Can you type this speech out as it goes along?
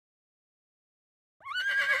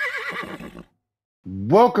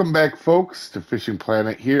Welcome back, folks, to Fishing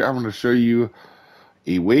Planet. Here, I'm going to show you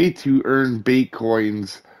a way to earn bait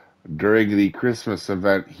coins during the Christmas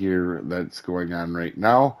event here that's going on right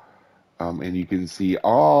now. And you can see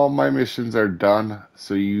all my missions are done,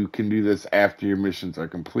 so you can do this after your missions are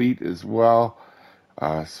complete as well.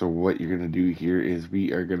 So what you're going to do here is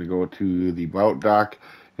we are going to go to the boat dock,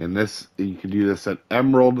 and this you can do this at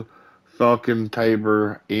Emerald, Falcon,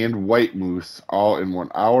 Tiber, and White Moose all in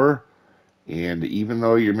 1 hour. And even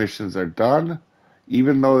though your missions are done,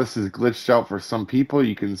 even though this is glitched out for some people,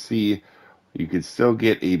 you can see you could still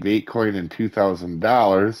get a BaitCoin and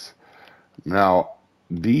 $2,000. Now,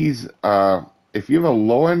 these, if you have a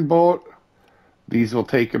low end boat, these will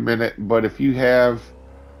take a minute. But if you have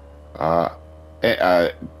uh,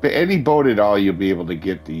 any boat at all, you'll be able to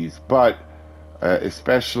get these. But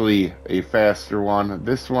especially a faster one.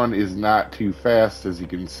 This one is not too fast, as you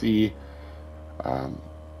can see. Um,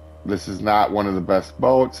 This is not one of the best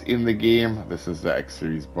boats in the game. This is the X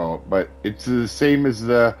Series boat, but it's the same as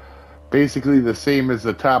basically the same as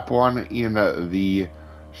the top one in the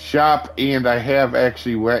shop. And I have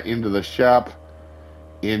actually went into the shop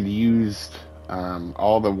and used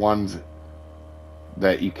all the ones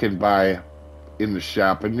that you can buy in the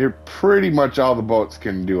shop, and they're pretty much all the boats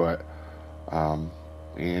can do it. Um,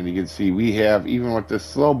 and you can see we have, even with this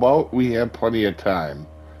slow boat, we have plenty of time.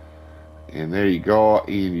 And there you go,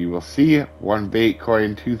 and you will see one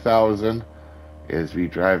BaitCoin 2000 as we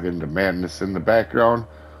drive into madness in the background.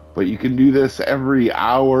 But you can do this every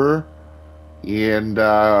hour, and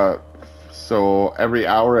so every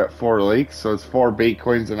hour at 4 lakes, so it's 4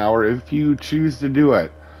 BaitCoins an hour if you choose to do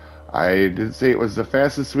it. I didn't say it was the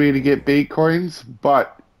fastest way to get BaitCoins,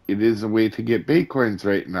 but it is a way to get BaitCoins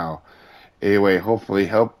right now. Anyway, hopefully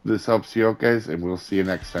this helps you out, guys, and we'll see you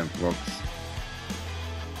next time, folks.